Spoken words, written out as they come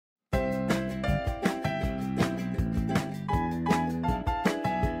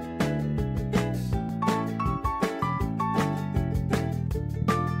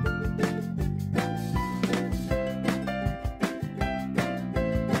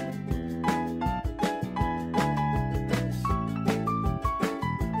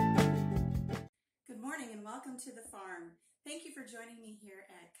welcome to the farm. Thank you for joining me here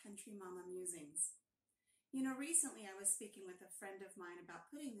at Country Mama Musings. You know, recently I was speaking with a friend of mine about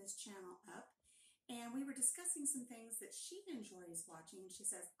putting this channel up, and we were discussing some things that she enjoys watching, and she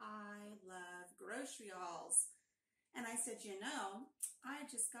says, I love grocery hauls. And I said, you know, I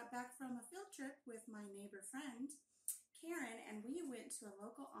just got back from a field trip with my neighbor friend, Karen, and we went to a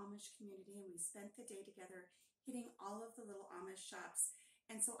local Amish community and we spent the day together hitting all of the little Amish shops.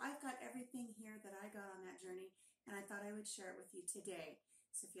 And so I've got everything here that I got on that journey, and I thought I would share it with you today.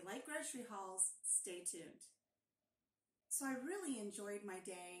 So if you like grocery hauls, stay tuned. So I really enjoyed my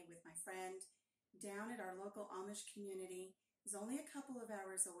day with my friend down at our local Amish community. It was only a couple of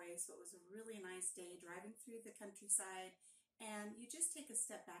hours away, so it was a really nice day driving through the countryside. And you just take a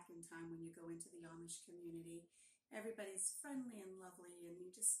step back in time when you go into the Amish community. Everybody's friendly and lovely, and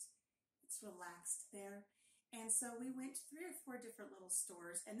it's relaxed there. And so we went to 3 or 4 different little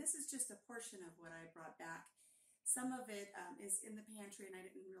stores, and this is just a portion of what I brought back. Some of it is in the pantry, and I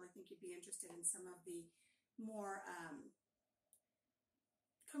didn't really think you'd be interested in some of the more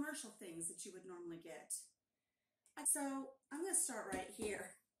commercial things that you would normally get. So I'm going to start right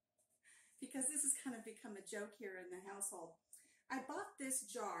here because this has kind of become a joke here in the household. I bought this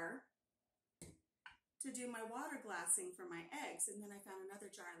jar to do my water glassing for my eggs, and then I found another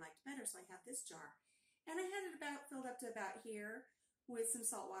jar I liked better, so I have this jar. And I had it filled up to about here with some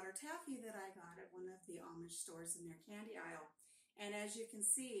saltwater taffy that I got at one of the Amish stores in their candy aisle. And as you can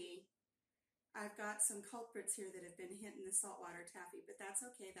see, I've got some culprits here that have been hitting the saltwater taffy, but that's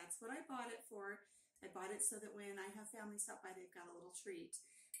okay. That's what I bought it for. I bought it so that when I have family stop by, they've got a little treat.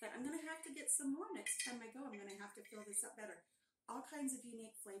 But I'm going to have to get some more next time I go. I'm going to have to fill this up better. All kinds of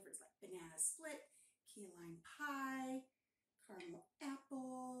unique flavors like banana split, key lime pie, caramel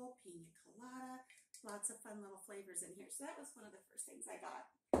apple, pina colada, lots of fun little flavors in here. So that was one of the first things I got.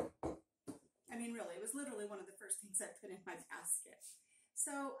 I mean, really, it was literally one of the first things I put in my basket.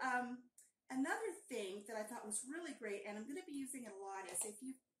 So another thing that I thought was really great, and I'm going to be using it a lot, is if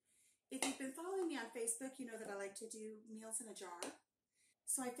you've been following me on Facebook, you know that I like to do meals in a jar.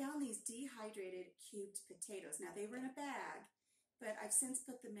 So I found these dehydrated cubed potatoes. Now, they were in a bag, but I've since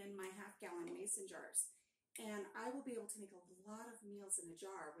put them in my half-gallon mason jars. And I will be able to make a lot of meals in a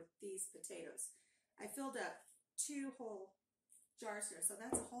jar with these potatoes. I filled up 2 whole jars here, so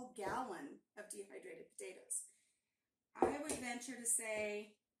that's a whole gallon of dehydrated potatoes. I would venture to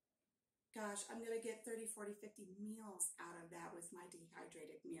say, gosh, I'm going to get 30, 40, 50 meals out of that with my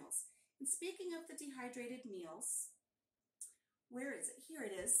dehydrated meals. And speaking of the dehydrated meals, where is it? Here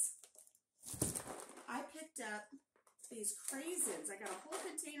it is. I picked up these craisins. I got a whole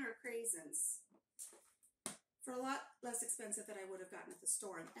container of craisins for a lot less expensive than I would have gotten at the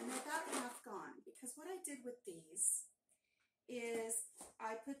store. And they're about half gone, because what I did with these is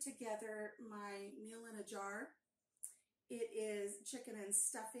I put together my meal in a jar. It is chicken and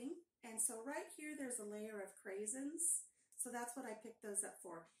stuffing. And so right here, there's a layer of craisins. So that's what I picked those up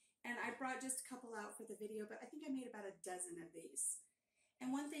for. And I brought just a couple out for the video, but I think I made about a dozen of these.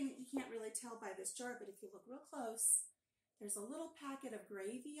 And one thing that you can't really tell by this jar, but if you look real close, there's a little packet of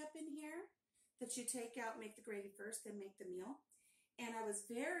gravy up in here that you take out, make the gravy first, then make the meal. And I was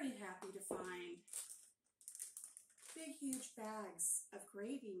very happy to find big, huge bags of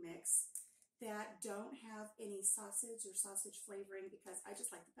gravy mix that don't have any sausage or sausage flavoring, because I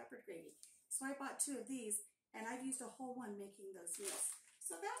just like the peppered gravy. So I bought 2 of these, and I've used a whole one making those meals.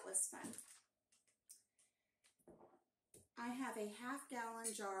 So that was fun. I have a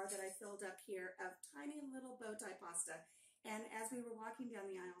half-gallon jar that I filled up here of tiny little bow tie pasta. And as we were walking down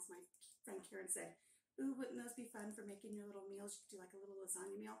the aisles, my friend Karen said, ooh, wouldn't those be fun for making your little meals? You could do like a little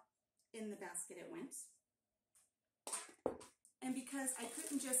lasagna meal. In the basket it went. And because I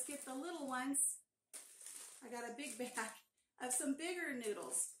couldn't just get the little ones, I got a big bag of some bigger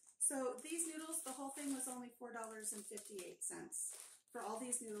noodles. So these noodles, the whole thing was only $4.58. For all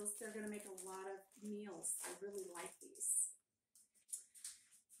these noodles, they're going to make a lot of meals. I really like these.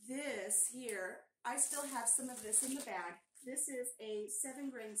 This here, I still have some of this in the bag. This is a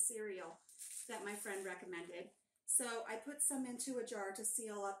 7-grain cereal that my friend recommended. So I put some into a jar to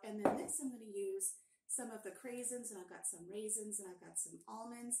seal up, and then this I'm going to use some of the craisins, and I've got some raisins, and I've got some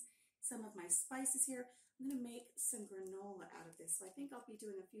almonds, some of my spices here. I'm going to make some granola out of this. So I think I'll be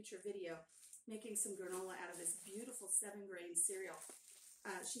doing a future video making some granola out of this beautiful 7-grain cereal.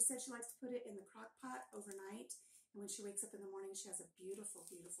 She said she likes to put it in the crock pot overnight, and when she wakes up in the morning, she has a beautiful,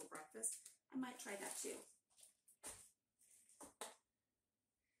 beautiful breakfast. I might try that too.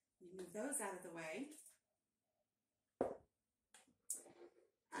 Let me move those out of the way.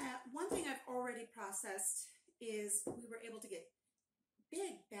 One thing I've already processed is we were able to get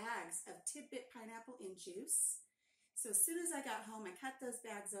big bags of Tidbit pineapple in juice. So as soon as I got home, I cut those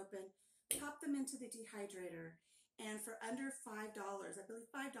bags open, popped them into the dehydrator, and for under $5, I believe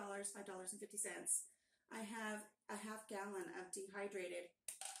 $5, $5.50, I have a half gallon of dehydrated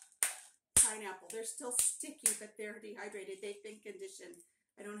pineapple. They're still sticky, but they're dehydrated. They've been conditioned.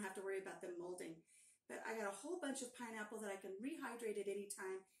 I don't have to worry about them molding. But I got a whole bunch of pineapple that I can rehydrate at any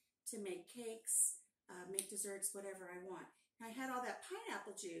time to make cakes, make desserts, whatever I want. And I had all that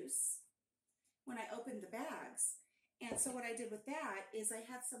pineapple juice when I opened the bags. And so what I did with that is I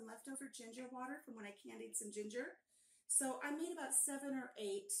had some leftover ginger water from when I candied some ginger. So I made about 7 or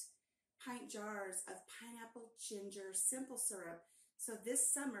 8 pint jars of pineapple ginger simple syrup. So this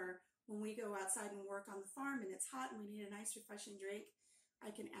summer, when we go outside and work on the farm and it's hot and we need a nice refreshing drink,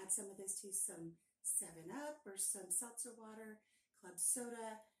 I can add some of this to some 7-Up or some seltzer water, club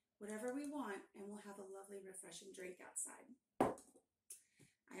soda, whatever we want, and we'll have a lovely refreshing drink outside.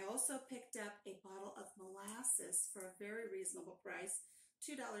 I also picked up a bottle of molasses for a very reasonable price,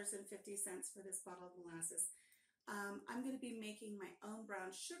 $2.50 for this bottle of molasses. I'm going to be making my own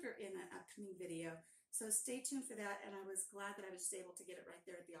brown sugar in an upcoming video, so stay tuned for that, and I was glad that I was just able to get it right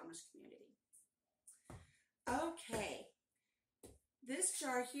there at the Amish community. Okay, this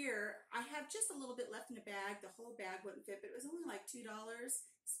jar here, I have just a little bit left in the bag. The whole bag wouldn't fit, but it was only like $2,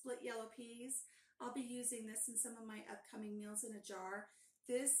 split yellow peas. I'll be using this in some of my upcoming meals in a jar.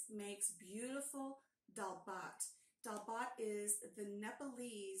 This makes beautiful dal bhat. Dal bhat is the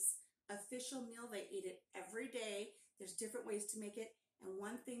Nepalese official meal. They eat it every day. There's different ways to make it, and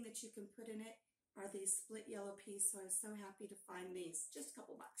one thing that you can put in it are these split yellow peas, so I was so happy to find these. Just a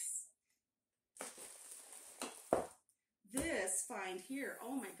couple bucks. This find here,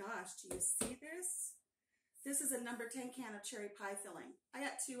 oh my gosh, do you see this? This is a number 10 can of cherry pie filling. I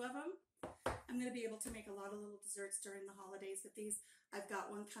got 2 of them. I'm going to be able to make a lot of little desserts during the holidays with these. I've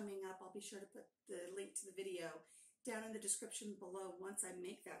got one coming up. I'll be sure to put the link to the video down in the description below once I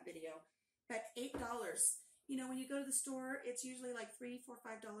make that video. But $8. You know, when you go to the store, it's usually like $3, $4,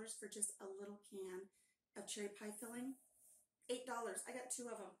 $5 for just a little can of cherry pie filling. $8. I got 2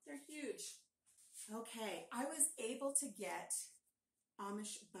 of them. They're huge. Okay, I was able to get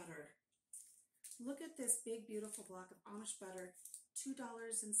Amish butter. Look at this big, beautiful block of Amish butter,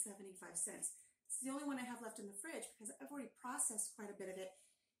 $2.75. It's the only one I have left in the fridge because I've already processed quite a bit of it,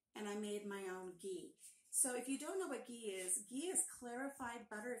 and I made my own ghee. So if you don't know what ghee is clarified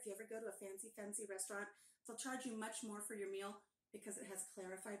butter. If you ever go to a fancy restaurant, they'll charge you much more for your meal because it has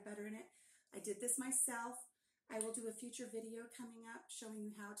clarified butter in it. I did this myself. I will do a future video coming up showing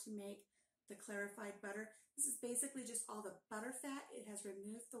you how to make the clarified butter. This is basically just all the butter fat. It has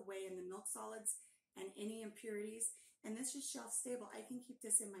removed the whey and the milk solids and any impurities, and this is shelf stable. I can keep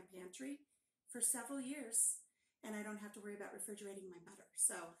this in my pantry for several years, and I don't have to worry about refrigerating my butter.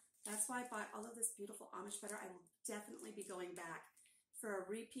 So that's why I bought all of this beautiful Amish butter. I will definitely be going back for a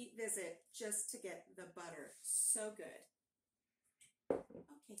repeat visit just to get the butter. So good.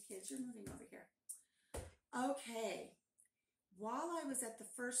 Okay, kids, you're moving over here. Okay. While I was at the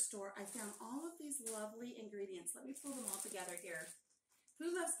first store, I found all of these lovely ingredients. Let me pull them all together here.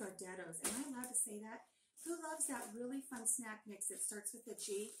 Who loves Gardettos? Am I allowed to say that? Who loves that really fun snack mix that starts with a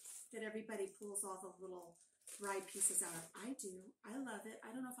G that everybody pulls all the little dry pieces out of? I do. I love it.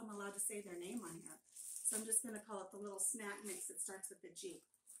 I don't know if I'm allowed to say their name on here, so I'm just going to call it the little snack mix that starts with a G.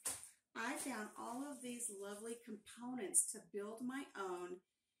 I found all of these lovely components to build my own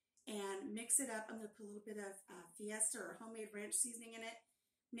and mix it up. I'm going to put a little bit of Fiesta or homemade ranch seasoning in it,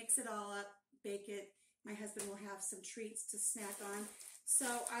 mix it all up, bake it. My husband will have some treats to snack on. So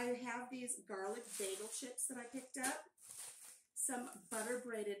I have these garlic bagel chips that I picked up, some butter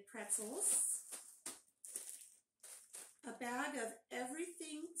braided pretzels, a bag of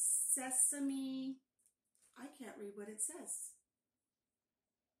everything sesame, I can't read what it says,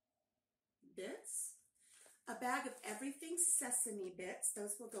 bits, a bag of everything sesame bits,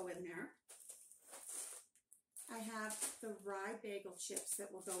 those will go in there. I have the rye bagel chips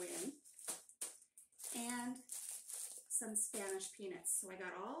that will go in, and some Spanish peanuts. So I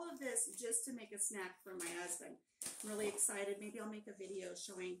got all of this just to make a snack for my husband. I'm really excited. Maybe I'll make a video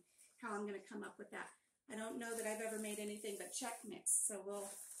showing how I'm going to come up with that. I don't know that I've ever made anything but Czech mix, so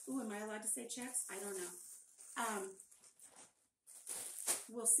we'll, ooh, am I allowed to say Czechs? I don't know.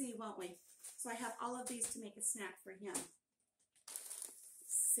 We'll see, won't we? So I have all of these to make a snack for him.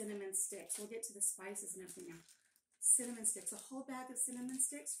 Cinnamon sticks. We'll get to the spices and everything now. Cinnamon sticks. A whole bag of cinnamon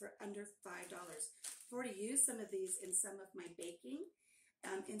sticks for under $5. I've already used some of these in some of my baking,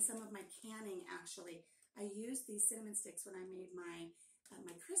 in some of my canning, actually. I used these cinnamon sticks when I made my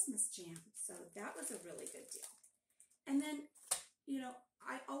my Christmas jam, so that was a really good deal. And then, You know,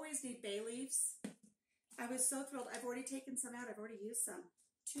 I always need bay leaves. I was so thrilled. I've already taken some out. I've already used some.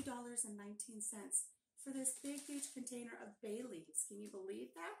 $2.19 for this big, huge container of bay leaves. Can you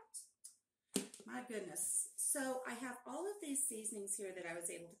believe that? My goodness. So I have all of these seasonings here that I was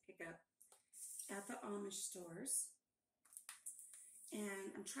able to pick up at the Amish stores.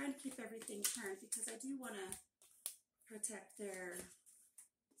 And I'm trying to keep everything current because I do want to protect their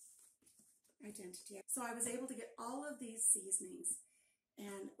identity. So I was able to get all of these seasonings,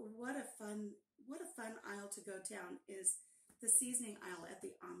 and what a fun aisle to go down is the seasoning aisle at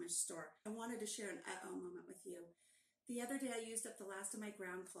the Amish store. I wanted to share an uh-oh moment with you. The other day I used up the last of my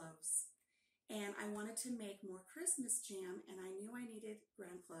ground cloves, and I wanted to make more Christmas jam, and I knew I needed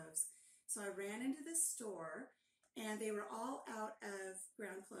ground cloves. So I ran into the store, and they were all out of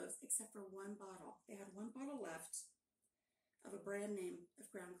ground cloves except for one bottle. They had one bottle left of a brand name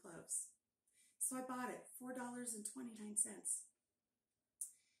of ground cloves. So I bought it, $4.29.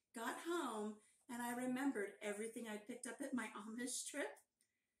 Got home, and I remembered everything I picked up at my Amish trip.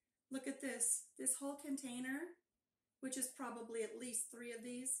 Look at this. This whole container, which is probably at least 3 of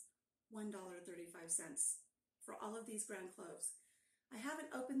these, $1.35 for all of these ground cloves. I haven't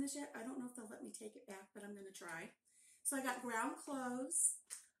opened this yet. I don't know if they'll let me take it back, but I'm going to try. So I got ground cloves.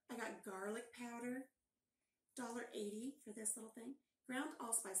 I got garlic powder, $1.80 for this little thing. Ground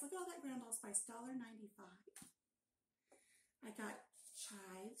allspice. Look at all that ground allspice, $1.95. I got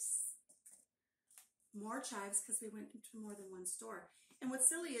chives. More chives because we went into more than one store. And what's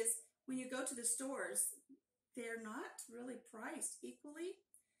silly is when you go to the stores, they're not really priced equally.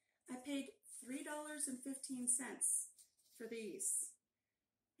 I paid $3.15 for these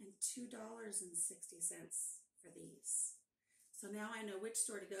and $2.60 for these. So now I know which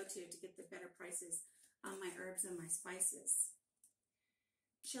store to go to get the better prices on my herbs and my spices.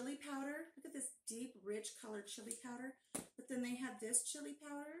 Chili powder. Look at this deep, rich colored chili powder. But then they had this chili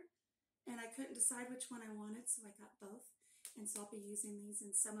powder, and I couldn't decide which one I wanted, so I got both. And so I'll be using these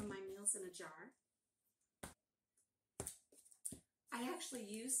in some of my meals in a jar. I actually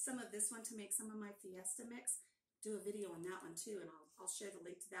used some of this one to make some of my Fiesta mix. Do a video on that one too, and I'll share the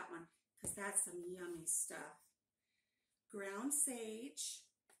link to that one because that's some yummy stuff. Ground sage.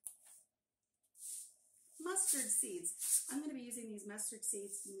 Mustard seeds. I'm going to be using these mustard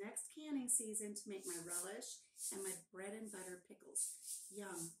seeds next canning season to make my relish and my bread and butter pickles.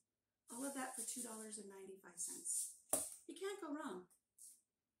 Yum. All of that for $2.95. You can't go wrong.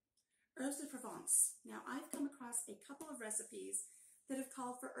 Herbs de Provence. Now, I've come across a couple of recipes that have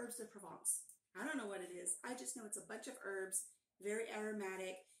called for herbs de Provence. I don't know what it is. I just know it's a bunch of herbs, very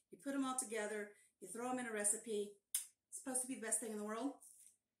aromatic. You put them all together, you throw them in a recipe. It's supposed to be the best thing in the world.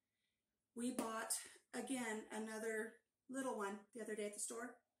 We bought, again, another little one the other day at the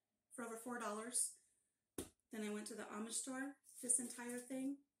store for over $4. Then I went to the Amish store. This entire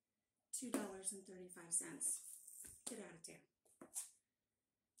thing, $2.35. Get out of town.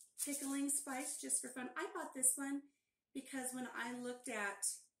 Pickling spice, just for fun. I bought this one because when I looked at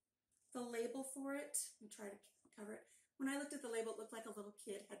the label for it, let me try to cover it. When I looked at the label, it looked like a little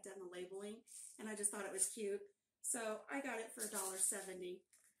kid had done the labeling, and I just thought it was cute. So I got it for $1.70.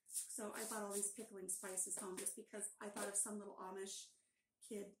 So I bought all these pickling spices home just because I thought of some little Amish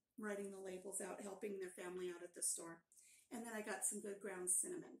kid writing the labels out, helping their family out at the store. And then I got some good ground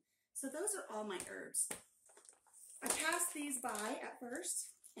cinnamon. So those are all my herbs. I passed these by at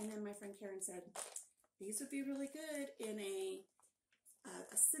first, and then my friend Karen said, these would be really good in a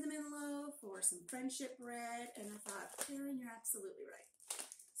cinnamon loaf or some friendship bread. And I thought, Karen, you're absolutely right.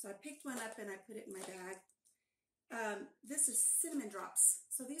 So I picked one up and I put it in my bag. This is cinnamon drops.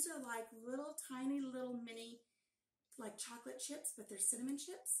 So these are like little tiny little mini like chocolate chips, but they're cinnamon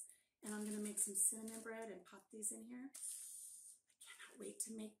chips. And I'm going to make some cinnamon bread and pop these in here. I cannot wait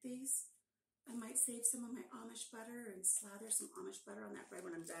to make these. I might save some of my Amish butter and slather some Amish butter on that bread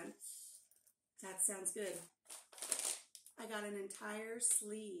when I'm done. That sounds good. I got an entire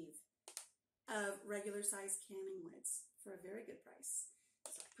sleeve of regular size canning lids for a very good price.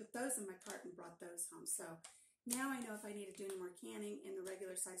 So I put those in my cart and brought those home. So now I know if I need to do any more canning in the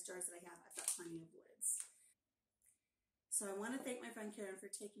regular size jars that I have, I've got plenty of lids. So I want to thank my friend Karen for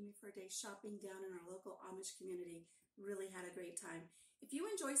taking me for a day shopping down in our local Amish community. Really had a great time. If you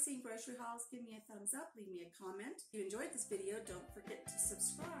enjoy seeing grocery hauls, give me a thumbs up, leave me a comment. If you enjoyed this video, don't forget to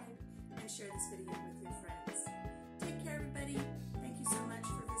subscribe and share this video with your friends. Take care, everybody.